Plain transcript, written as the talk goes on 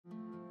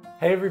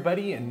Hey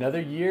everybody, another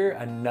year,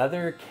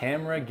 another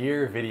camera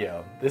gear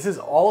video. This is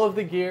all of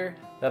the gear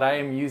that I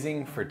am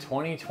using for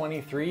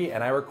 2023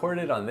 and I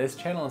recorded on this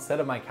channel instead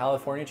of my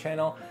California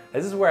channel.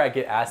 This is where I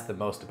get asked the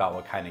most about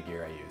what kind of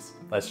gear I use.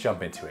 Let's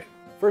jump into it.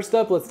 First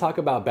up, let's talk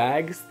about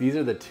bags. These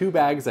are the two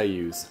bags I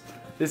use.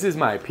 This is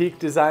my Peak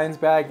Designs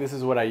bag. This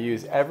is what I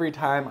use every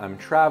time I'm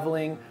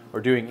traveling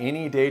or doing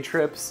any day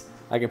trips.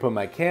 I can put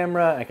my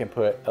camera, I can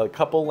put a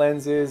couple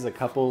lenses, a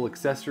couple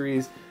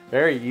accessories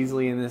very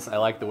easily in this. I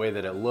like the way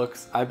that it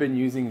looks. I've been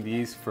using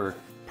these for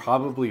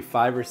probably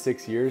 5 or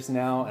 6 years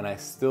now and I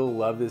still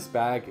love this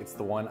bag. It's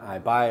the one I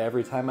buy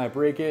every time I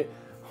break it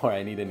or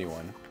I need a new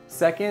one.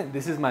 Second,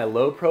 this is my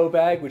Low Pro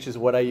bag, which is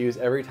what I use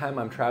every time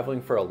I'm traveling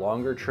for a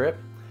longer trip.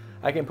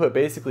 I can put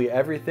basically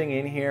everything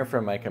in here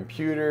from my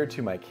computer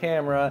to my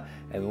camera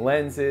and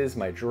lenses,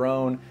 my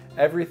drone,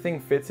 everything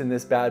fits in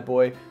this bad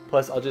boy.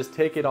 Plus I'll just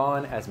take it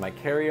on as my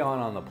carry-on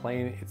on the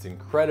plane. It's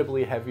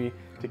incredibly heavy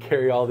to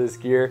carry all this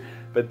gear.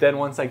 But then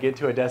once I get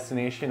to a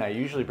destination, I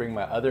usually bring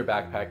my other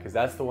backpack because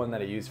that's the one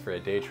that I use for a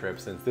day trip,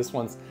 since this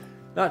one's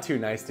not too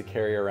nice to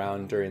carry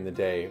around during the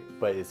day,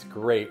 but it's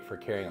great for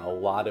carrying a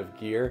lot of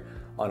gear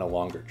on a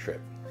longer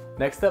trip.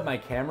 Next up, my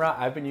camera.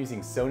 I've been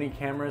using Sony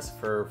cameras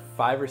for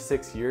 5 or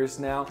 6 years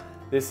now.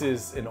 This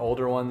is an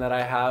older one that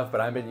I have, but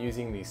I've been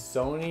using the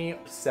Sony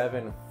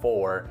 7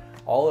 IV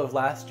all of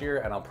last year,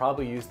 and I'll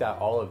probably use that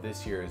all of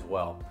this year as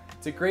well.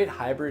 It's a great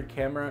hybrid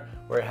camera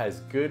where it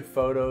has good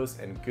photos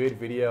and good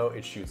video.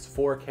 It shoots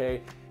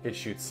 4K, it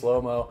shoots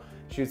slow-mo,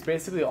 shoots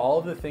basically all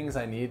of the things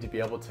I need to be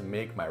able to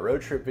make my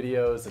road trip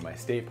videos and my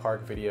state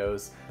park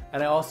videos.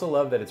 And I also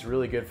love that it's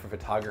really good for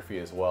photography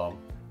as well.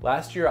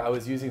 Last year I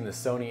was using the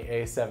Sony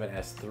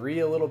a7S III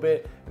a little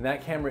bit, and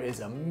that camera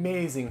is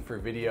amazing for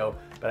video,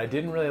 but I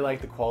didn't really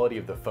like the quality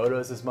of the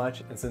photos as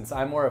much. And since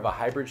I'm more of a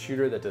hybrid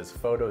shooter that does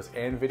photos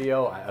and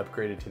video, I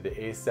upgraded to the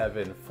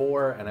a7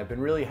 IV and I've been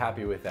really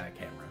happy with that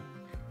camera.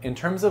 In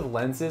terms of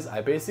lenses,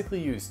 I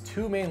basically use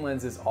two main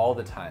lenses all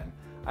the time.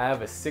 I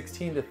have a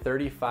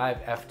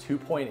 16-35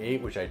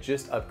 f2.8, which I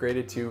just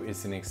upgraded to.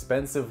 It's an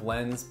expensive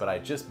lens, but I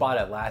just bought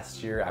it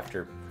last year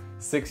after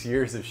 6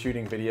 years of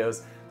shooting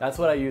videos. That's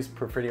what I use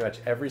for pretty much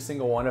every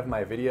single one of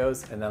my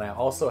videos. And then I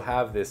also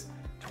have this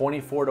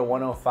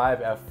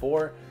 24-105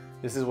 f4.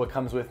 This is what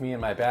comes with me in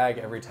my bag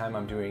every time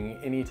I'm doing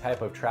any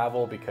type of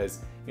travel, because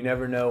you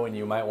never know when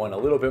you might want a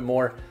little bit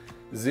more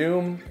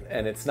zoom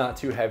and it's not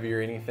too heavy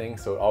or anything,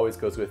 so it always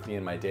goes with me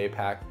in my day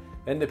pack.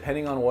 Then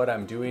depending on what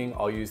I'm doing,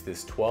 I'll use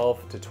this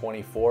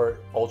 12-24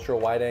 ultra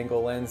wide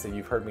angle lens that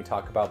you've heard me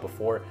talk about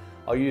before.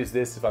 I'll use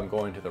this if I'm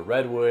going to the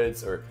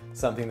redwoods or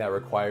something that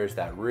requires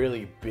that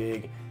really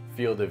big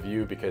field of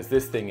view, because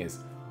this thing is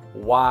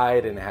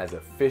wide and it has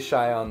a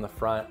fisheye on the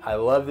front. I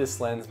love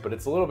this lens, but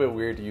it's a little bit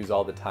weird to use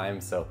all the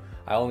time, so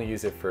I only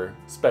use it for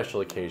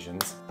special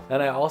occasions.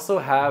 Then I also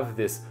have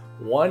this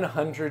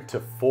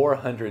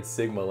 100-400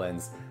 Sigma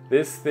lens.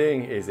 This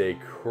thing is a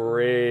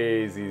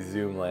crazy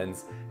zoom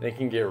lens and it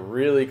can get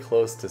really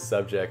close to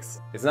subjects.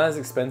 It's not as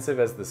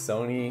expensive as the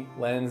Sony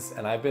lens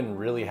and I've been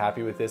really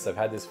happy with this. I've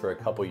had this for a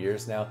couple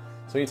years now.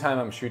 So anytime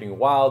I'm shooting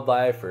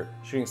wildlife or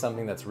shooting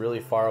something that's really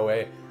far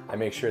away, I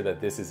make sure that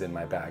this is in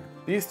my bag.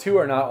 These two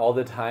are not all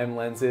the time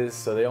lenses,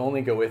 so they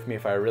only go with me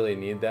if I really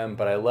need them,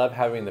 but I love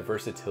having the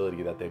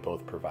versatility that they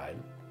both provide.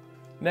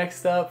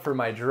 Next up, for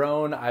my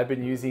drone, I've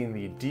been using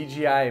the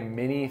DJI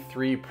Mini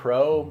 3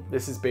 Pro.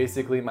 This is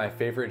basically my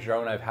favorite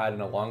drone I've had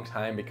in a long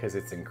time because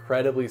it's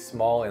incredibly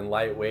small and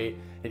lightweight.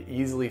 It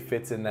easily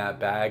fits in that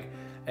bag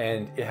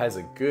and it has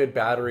a good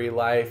battery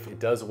life. It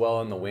does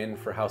well in the wind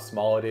for how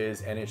small it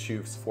is, and it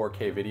shoots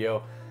 4K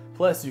video.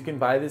 Plus, you can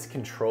buy this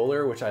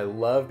controller, which I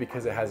love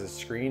because it has a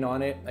screen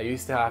on it. I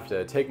used to have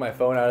to take my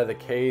phone out of the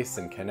case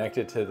and connect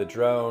it to the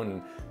drone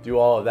and do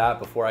all of that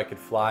before I could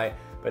fly.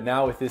 But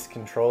now with this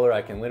controller,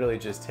 I can literally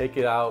just take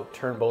it out,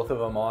 turn both of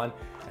them on,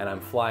 and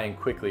I'm flying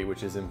quickly,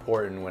 which is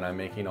important when I'm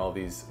making all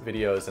these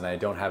videos and I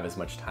don't have as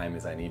much time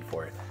as I need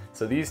for it.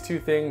 So these two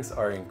things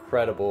are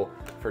incredible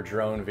for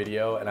drone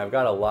video, and I've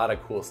got a lot of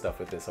cool stuff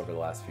with this over the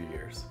last few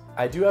years.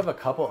 I do have a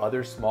couple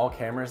other small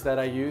cameras that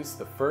I use.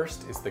 The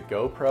first is the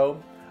GoPro.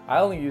 I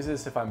only use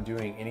this if I'm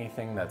doing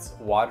anything that's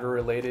water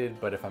related,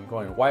 but if I'm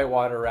going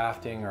whitewater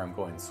rafting or I'm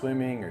going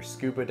swimming or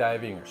scuba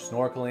diving or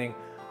snorkeling,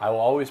 I will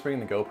always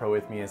bring the GoPro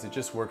with me as it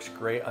just works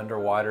great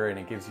underwater and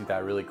it gives you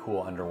that really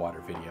cool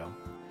underwater video.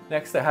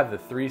 Next, I have the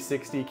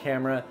 360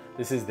 camera.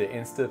 This is the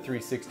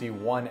Insta360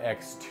 ONE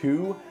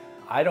X2.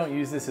 I don't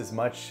use this as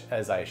much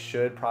as I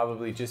should,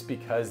 probably just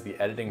because the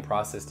editing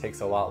process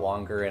takes a lot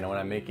longer, and when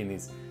I'm making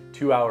these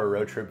 2-hour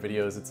road trip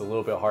videos, it's a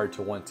little bit hard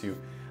to want to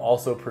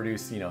also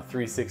produce,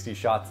 360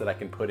 shots that I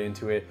can put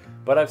into it.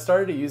 But I've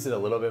started to use it a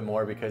little bit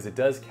more because it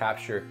does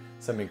capture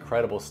some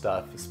incredible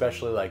stuff,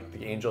 especially like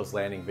the Angels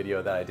Landing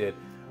video that I did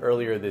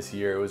earlier this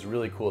year. It was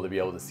really cool to be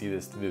able to see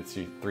this through the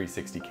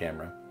 360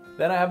 camera.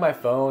 Then I have my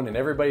phone, and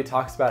everybody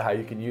talks about how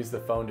you can use the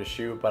phone to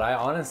shoot, but I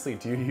honestly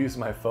do use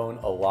my phone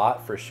a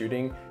lot for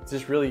shooting. It's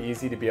just really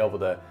easy to be able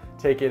to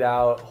take it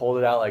out, hold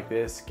it out like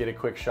this, get a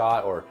quick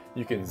shot, or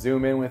you can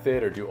zoom in with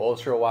it or do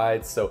ultra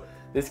wide. So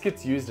This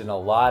gets used in a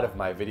lot of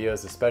my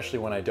videos, especially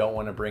when I don't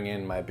want to bring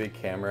in my big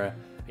camera,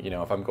 you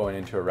know, if I'm going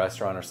into a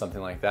restaurant or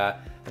something like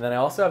that. And then I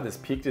also have this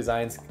Peak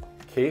Designs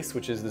case,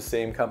 which is the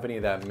same company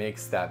that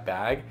makes that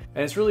bag.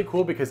 And it's really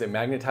cool because it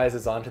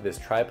magnetizes onto this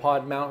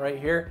tripod mount right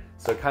here.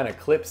 So it kind of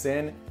clips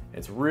in.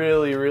 It's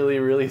really, really,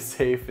 really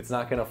safe. It's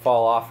not gonna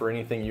fall off or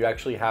anything. You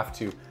actually have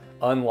to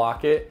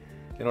unlock it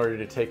in order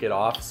to take it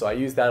off. So I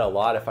use that a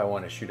lot if I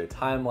want to shoot a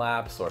time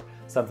lapse or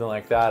something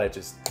like that. I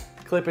just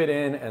clip it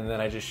in and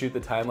then I just shoot the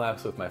time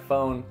lapse with my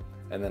phone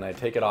and then I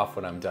take it off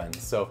when I'm done.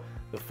 So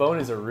the phone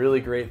is a really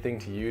great thing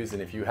to use,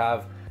 and if you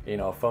have, you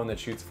know, a phone that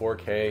shoots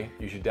 4K,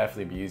 you should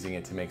definitely be using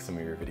it to make some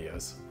of your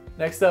videos.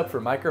 Next up, for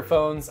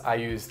microphones, I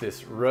use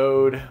this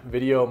Rode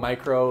Video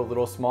Micro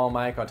little small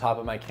mic on top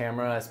of my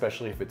camera,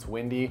 especially if it's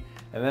windy.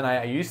 And then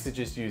I used to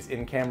just use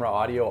in-camera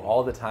audio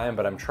all the time,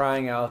 but I'm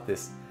trying out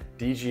this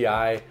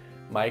DJI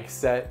mic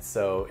set.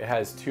 So it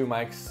has two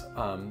mics,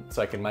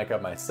 so I can mic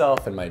up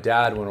myself and my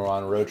dad when we're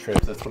on road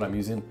trips. That's what I'm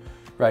using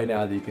right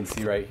now that you can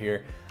see right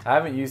here. I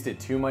haven't used it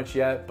too much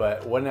yet,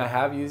 but when I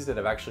have used it,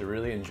 I've actually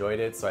really enjoyed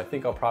it. So I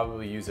think I'll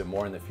probably use it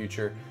more in the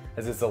future,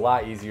 as it's a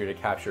lot easier to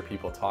capture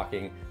people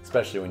talking,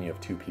 especially when you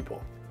have two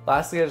people.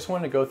 Lastly, I just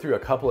wanted to go through a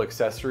couple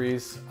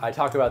accessories. I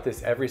talk about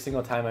this every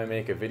single time I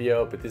make a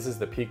video, but this is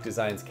the Peak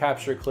Designs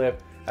capture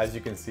clip. As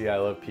you can see, I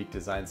love Peak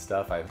Design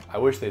stuff. I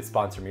wish they'd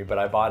sponsor me, but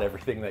I bought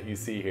everything that you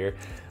see here.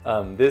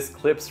 This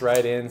clips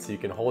right in, so you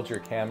can hold your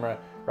camera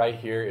right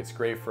here. It's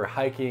great for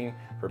hiking,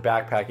 for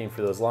backpacking,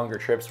 for those longer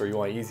trips where you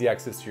want easy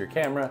access to your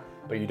camera,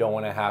 but you don't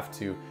want to have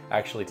to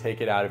actually take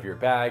it out of your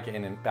bag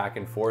and back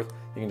and forth.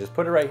 You can just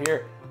put it right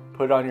here,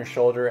 put it on your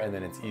shoulder, and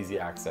then it's easy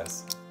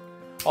access.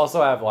 Also,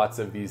 I have lots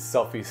of these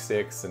selfie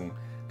sticks and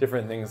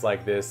different things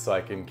like this, so I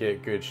can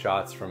get good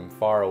shots from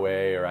far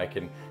away, or I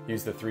can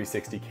use the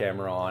 360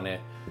 camera on it.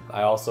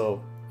 I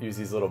also use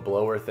these little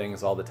blower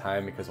things all the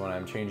time, because when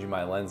I'm changing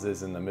my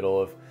lenses in the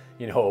middle of,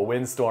 you know, a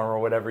windstorm or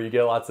whatever, you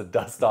get lots of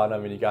dust on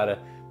them and you gotta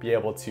be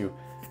able to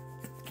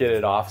get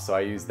it off. So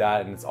I use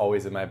that, and it's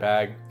always in my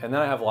bag. And then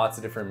I have lots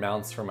of different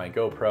mounts for my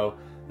GoPro.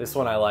 This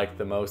one I like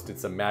the most.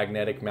 It's a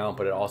magnetic mount,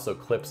 but it also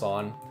clips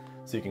on.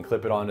 So you can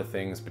clip it onto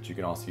things, but you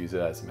can also use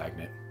it as a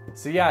magnet.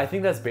 So yeah, I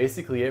think that's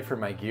basically it for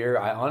my gear.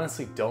 I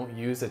honestly don't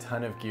use a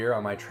ton of gear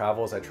on my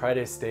travels. I try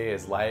to stay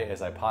as light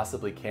as I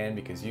possibly can,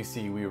 because you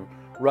see, we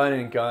run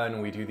and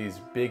gun. We do these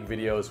big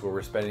videos where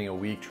we're spending a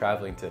week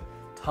traveling to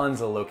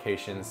tons of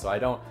locations. So I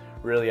don't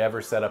really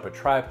ever set up a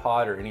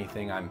tripod or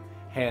anything. I'm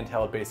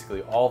handheld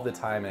basically all the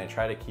time, and I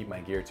try to keep my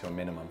gear to a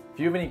minimum. If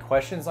you have any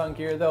questions on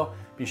gear though,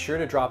 be sure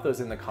to drop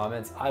those in the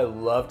comments. I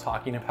love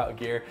talking about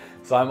gear,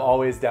 so I'm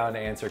always down to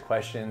answer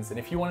questions. And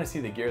if you want to see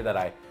the gear that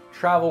I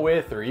travel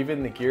with, or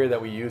even the gear that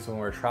we use when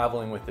we're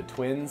traveling with the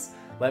twins,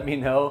 let me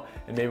know,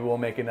 and maybe we'll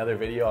make another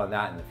video on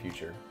that in the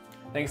future.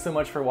 Thanks so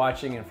much for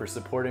watching and for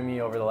supporting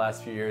me over the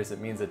last few years. It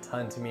means a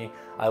ton to me.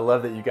 I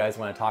love that you guys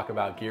want to talk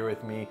about gear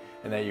with me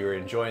and that you're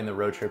enjoying the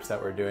road trips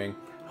that we're doing.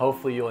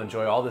 Hopefully you'll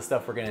enjoy all the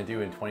stuff we're going to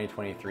do in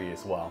 2023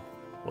 as well.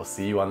 We'll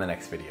see you on the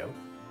next video.